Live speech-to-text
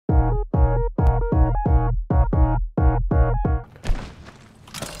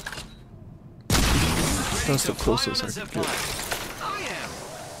That's the closest I could get.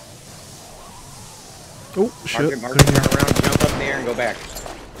 Oh shit! Mark it, turn around, jump up there, and go back.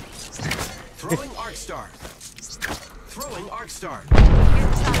 Throwing Arc Star. Throwing Arc Star.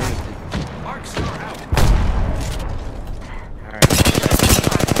 Arc Star out. Alright.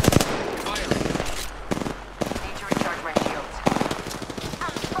 Firing. Need to recharge my shields.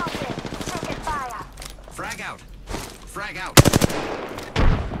 I'm spotted. Taking fire. Frag out. Frag out.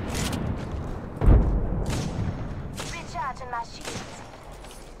 Recharging my shields.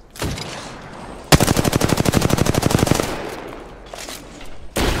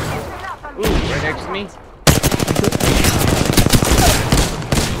 Ooh, right next to me.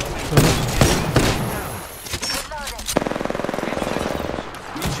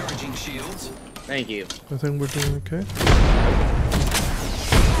 Recharging shields. Thank you. I think we're doing okay.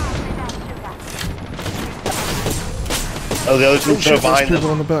 Oh, the other team Shit, came there's behind people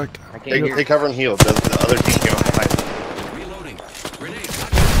them. on the back. I can't hear. They cover and heal. The other team came up behind them. Reloading. Grenade.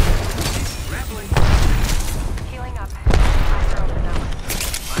 Grappling. Healing up. Eyes are open now.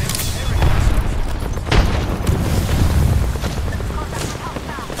 I am repairing myself. Contact with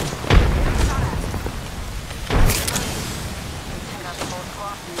hostile. Turn up the whole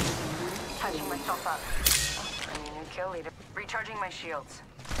squad. Touching myself up. I need a new kill leader. Recharging my shields.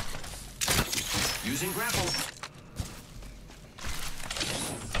 Using grapple.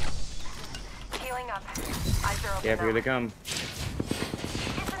 Healing up. Eyes are open Yeah, now. here they come.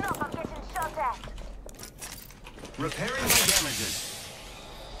 Listen up, I'm getting shot at. Repairing my damages.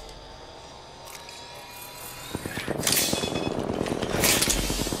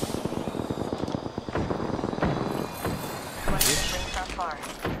 Rings not far.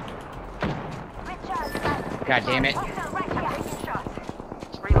 Recharge my... God damn it. Hostile right here. Taking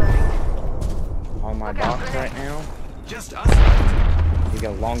shots. Reloading. On my box right now. Just us left. You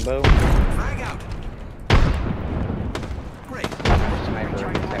got a longbow. Frag out. Great. Sniper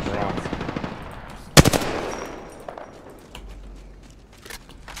against that rock.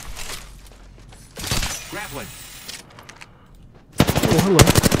 Grappling. Oh hello.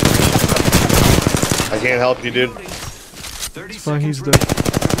 I can't help you, dude. Reloading. 30 It's fine, seconds he's dead.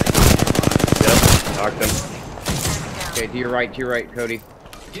 Yep, knocked him. Okay, to your right, Cody.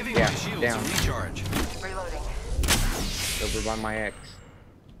 Giving Yeah, my shields down. a recharge. Reloading. Over by my ex.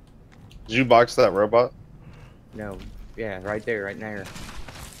 Did you box that robot? No. Yeah, right there, right there.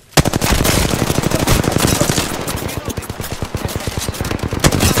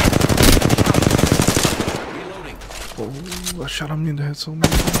 Reloading. Oh, I shot him in the head so many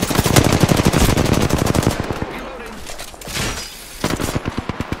times. Reloading.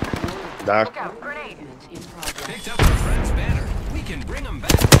 Knock. Look out. Grenade. Picked up our friend's banner. We can bring them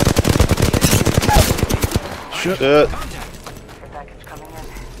back. Shit. Shit. Contact. Your package coming in.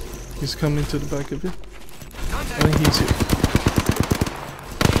 He's coming to the back of you. I Contact. think he's here.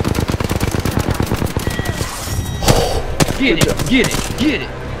 Get it!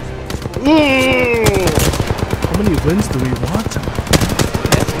 Ooh. How many wins do we want?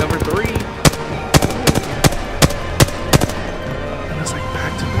 That's number 3. And it's like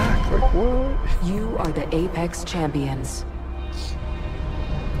back to back. Like what? You are the Apex Champions.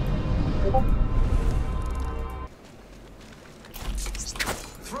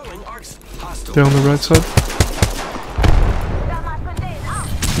 Throwing arcs. Hostile. Down the right side. Got my grenade out.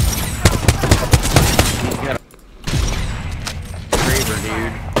 Braver,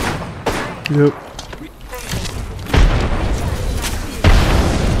 dude. Yep.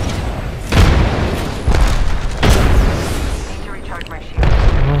 Need to recharge my shield.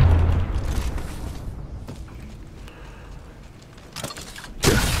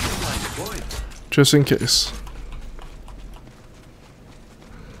 Deployed. Just in case.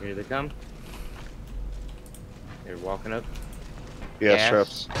 Here they come. They're walking up. Yeah, Gas.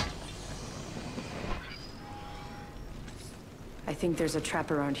 straps. I think there's a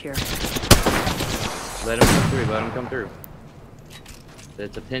trap around here. Let them come through.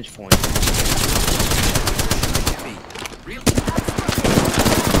 That's a pinch point. Heavy. Real.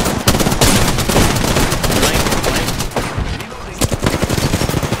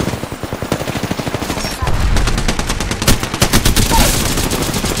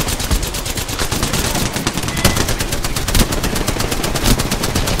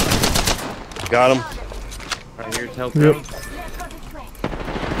 Got him. Right here's health Yep. room. Let's go this way.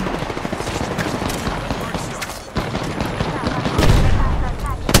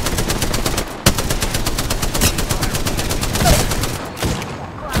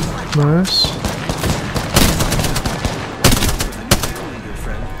 Nice.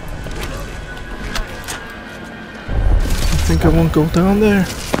 I think I won't go down there.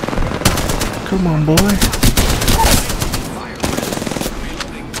 Come on, boy.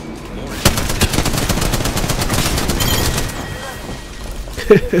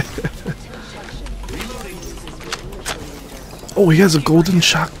 Oh, he has a golden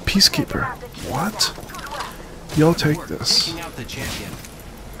shock peacekeeper. What? Y'all take this. Taking out the champion.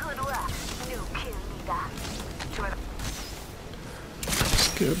 Good work, new kill leader. Let's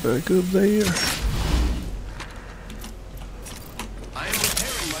get back up there. I am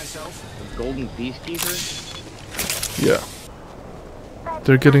repairing myself. Golden Peacekeeper? Yeah.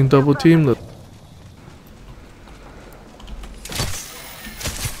 They're getting double teamed.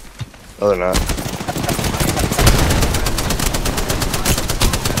 No, they're not.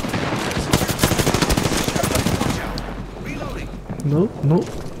 Reloading. Nope, nope.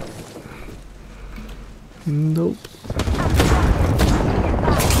 Nope.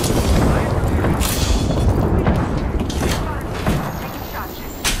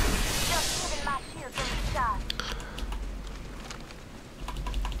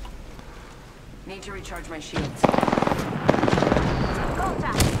 Need to recharge my shields.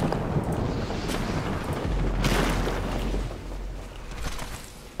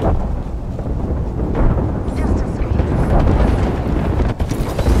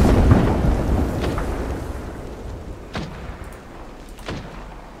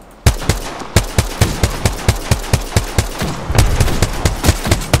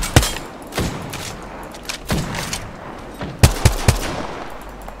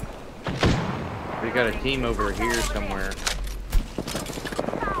 We got a team over here somewhere.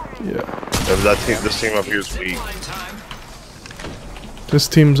 Yeah. This team up here is weak. Line time. This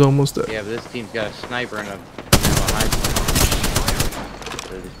team's almost dead. Yeah, but this team's got a sniper and a high.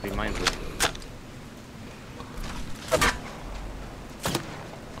 So just be mindful.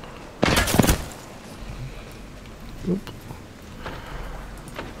 Oop.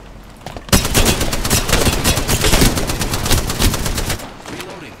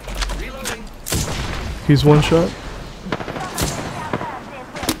 Reloading. Reloading. He's one shot.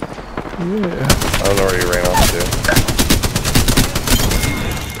 Yeah. I don't know where he ran off to.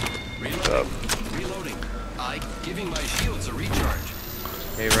 Reloading. Reloading. Giving my shields a recharge.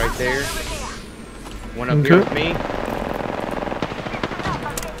 Okay, right there. One up here Okay. with me.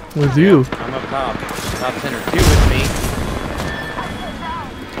 With you. I'm up top. Top center. Two with me.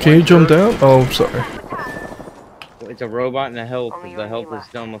 Can you jump down? Oh, I'm sorry. It's a robot and a health. Only The you health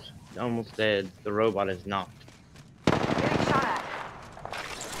and me is almost dead. The robot is knocked. Getting shot at.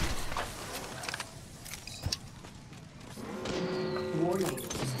 Warning.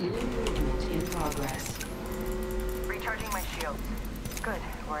 Stealing movement in progress. Recharging my shields. Good,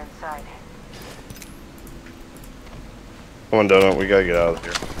 we're inside. Come on, Donut. We gotta get out of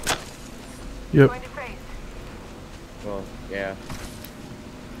here. Yep. Going to phase. Well, yeah.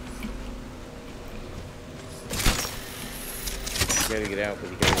 You gotta get out, but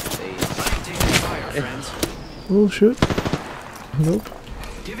you gotta stay. I'm taking fire, friends. Oh shit. Nope.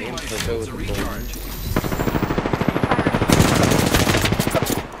 Giving my so go shields a with the bull. recharge.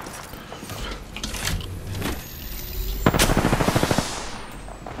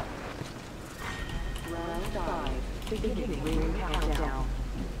 Round 5. Beginning ring countdown.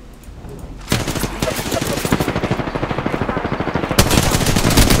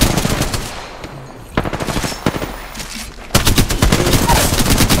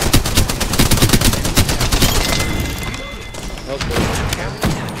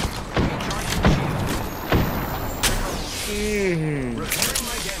 Hopefully. Repairing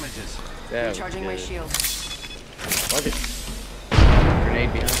my damages. That was Recharging my good. shields. Fuck it.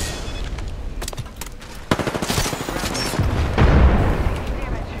 Grenade behind.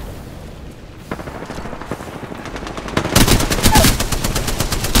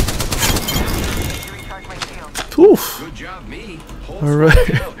 Recharge my shields. Oof. Good job, me. Whole All right.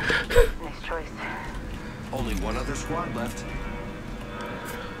 squad out. Nice choice. Only one other squad left.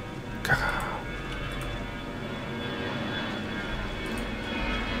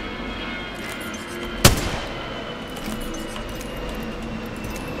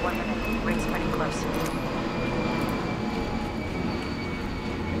 One minute. Ring's pretty close.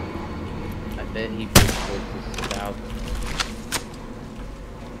 I bet he pushed towards the south.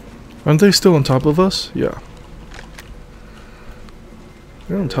 Aren't they still on top of us? Yeah.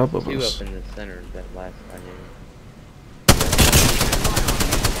 They're on top of Two us. up in the center that last I knew.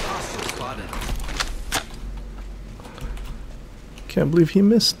 Hostile spotted. Can't believe he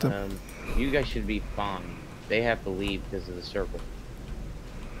missed them. You guys should be fine. They have to leave because of the circle.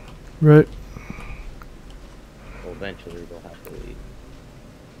 Right. Well, eventually they'll have to leave.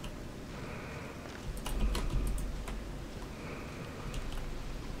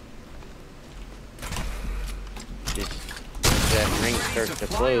 Just if that ring starts to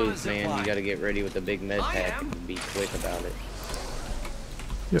close, man, you gotta get ready with a big med pack and be quick about it.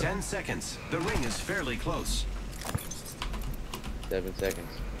 Yeah. 10 seconds. The ring is fairly close. 7 seconds.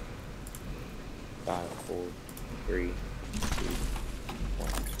 5, 4, 3, 2,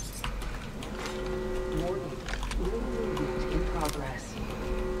 1. Warning. Ring movement in progress.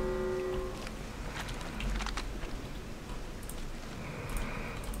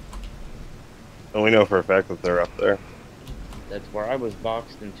 And we know for a fact that they're up there. That's where I was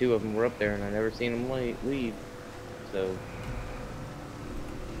boxed, and 2 of them were up there, and I never seen them leave. So,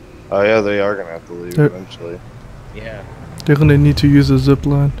 Oh yeah, they are gonna have to leave They're- eventually. yeah. They're gonna need to use a zip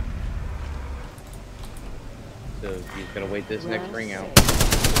line. So he's gonna wait this next Round ring out. 6.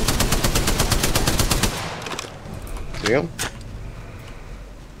 See him?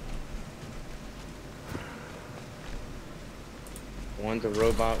 One's a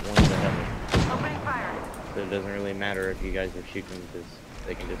robot, one's a heaven. Opening fire. So it doesn't really matter if you guys are shooting because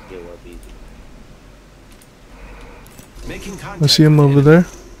they can just heal up easy. Making contact. I see him with over enemy. there.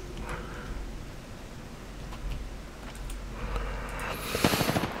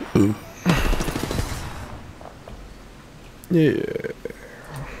 Yeah.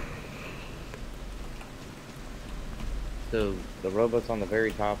 So the robot's on the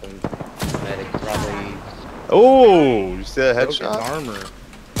very top, and medic's probably Oh, you see that broke his headshot? armor.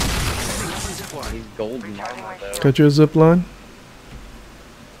 Setting up a zip line. He's golden armor though. Got your zip line?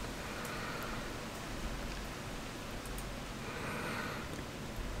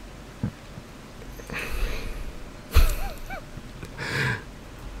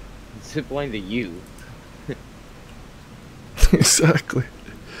 Zipline to you. Exactly.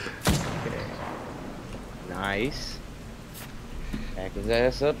 Okay. Nice. Back his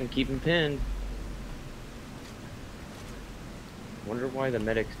ass up and keep him pinned. Wonder why the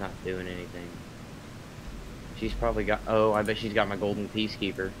medic's not doing anything. She's probably got. Oh, I bet she's got my golden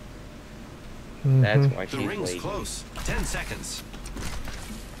peacekeeper. That's Mhm. why The she's ring's lazy. close. 10 seconds.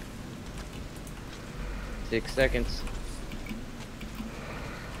 6 seconds.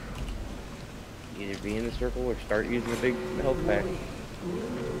 Either be in the circle or start using the big health pack. Warning.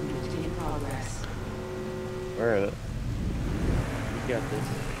 Ring movement in progress. Where is it? You got this.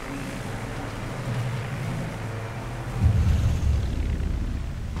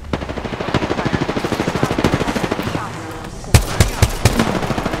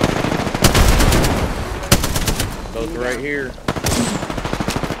 Both right here.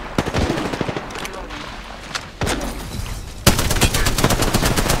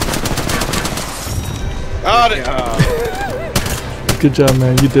 Got it! Good job,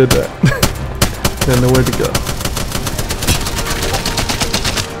 man. You did that. Didn't know where to go.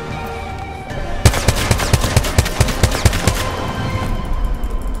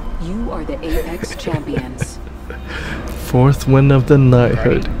 You are the Apex champions. 4th win of the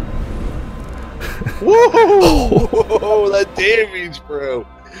knighthood. Whoa! That damage, bro.